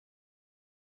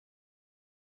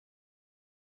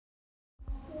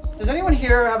Does anyone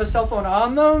here have a cell phone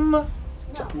on them? No.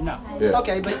 Yeah.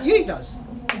 Okay, but Yi does.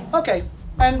 Okay,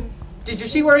 and did you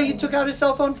see where he took out his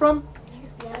cell phone from?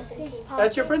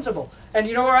 That's your principal. And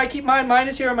you know where I keep mine? Mine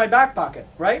is here in my back pocket,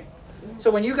 right?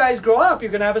 So when you guys grow up, you're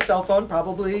going to have a cell phone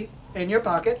probably in your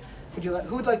pocket.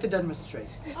 Who would like to demonstrate?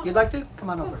 You'd like to?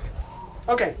 Come on over.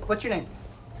 Okay, what's your name?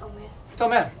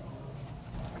 Tomer.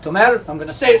 Tomer, I'm going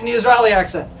to say it in the Israeli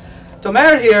accent.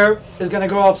 Tomer here is going to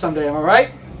grow up someday, am I right?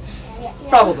 Yeah.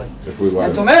 Probably. If we let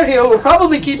And him. Tomer here will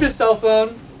probably keep his cell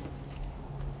phone.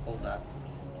 Hold that.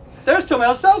 There's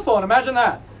Tomer's cell phone, imagine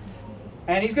that.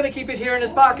 And he's going to keep it here in his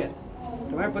pocket.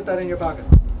 Tomer, put that in your pocket.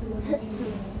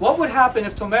 What would happen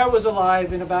if Tomer was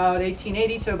alive in about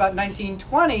 1880 to about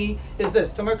 1920 is this.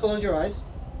 Tomer, close your eyes.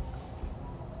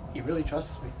 He really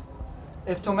trusts me.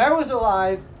 If Tomer was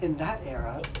alive in that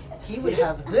era, he would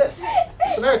have this.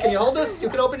 Tomer, can you hold this? You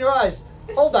can open your eyes.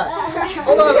 Hold that.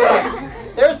 Hold on to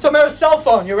that. There's Tomer's cell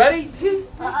phone. You ready?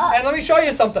 And let me show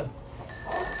you something.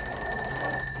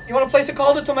 You want to place a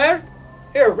call to Tomer?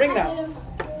 Here, ring that.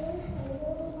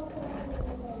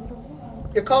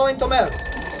 You're calling Tomer.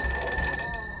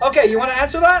 Okay, you want to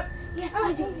answer that? Yeah,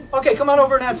 I do. Okay, come on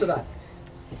over and answer that.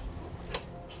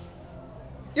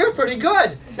 You're pretty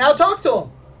good. Now talk to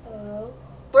him. Hello.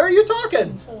 Where are you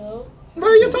talking? Hello.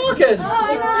 Where are you talking?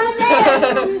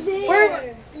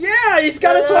 Where? Yeah, he's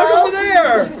got to talk over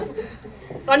there.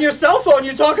 On your cell phone,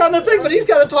 you talk on the thing, but he's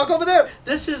got to talk over there.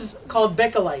 This is called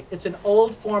bakelite. It's an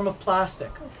old form of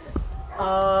plastic.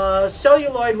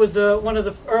 Celluloid was one of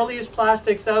the earliest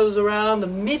plastics that was around the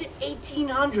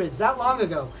mid-1800s, that long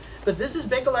ago. But this is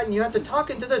bakelite, and you have to talk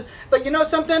into this. But you know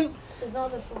something? There's no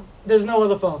other phone. There's no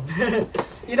other phone.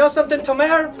 You know something,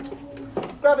 Tomer?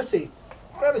 Grab a seat.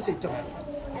 Grab a seat, Tomer.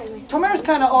 Tomer's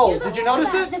kind of old. Did you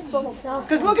notice it?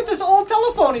 Because look at this old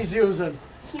telephone he's using.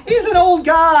 He's an old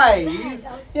guy. He's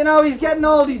getting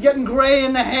old. He's getting gray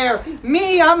in the hair.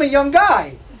 Me, I'm a young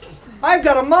guy. I've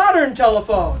got a modern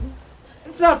telephone.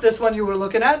 It's not this one you were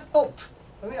looking at. Oh,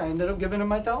 I ended up giving him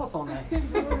my telephone then.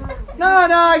 No,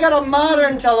 I got a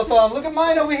modern telephone. Look at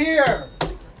mine over here.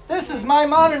 This is my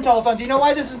modern telephone. Do you know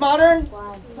why this is modern?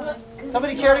 Why?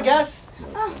 Somebody care to guess?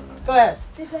 Go ahead.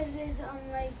 Because there's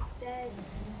like that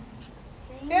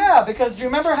thing. Yeah, because do you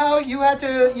remember how you had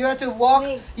to walk,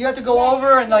 you had to go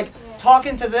over and like talk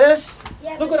into this?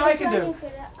 Yeah, Look but what I this can one do. you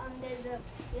could, there's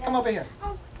a, Come over here.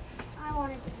 I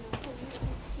wanted to know.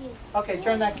 Let's see. Okay,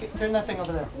 turn that thing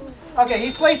over there. Okay,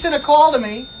 he's placing a call to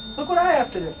me. Look what I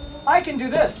have to do. I can do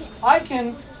this. I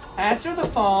can answer the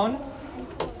phone,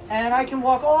 and I can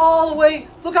walk all the way.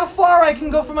 Look how far I can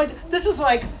go from my. This is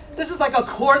like a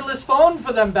cordless phone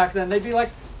for them back then. They'd be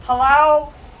like,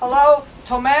 hello,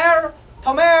 Tomer,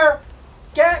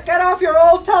 get off your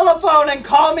old telephone and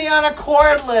call me on a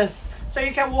cordless, so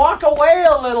you can walk away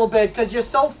a little bit because you're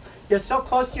so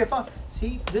close to your phone.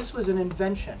 See, this was an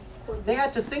invention. They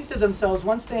had to think to themselves,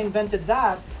 once they invented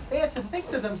that, they had to think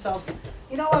to themselves,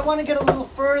 I want to get a little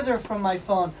further from my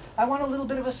phone. I want a little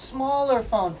bit of a smaller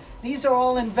phone. These are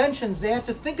all inventions. They had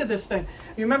to think of this thing.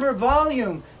 You remember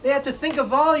volume? They had to think of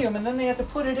volume, and then they had to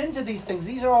put it into these things.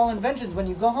 These are all inventions. When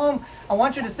you go home, I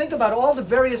want you to think about all the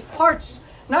various parts,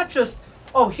 not just,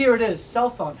 oh, here it is, cell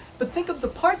phone, but think of the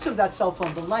parts of that cell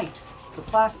phone, the light, the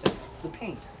plastic, the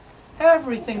paint.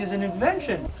 Everything is an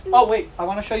invention. Oh, wait, I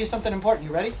want to show you something important.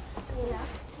 You ready? Yeah.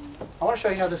 I want to show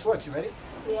you how this works. You ready?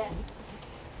 Yeah.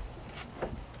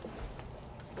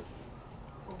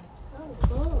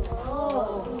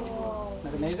 Isn't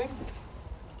that amazing?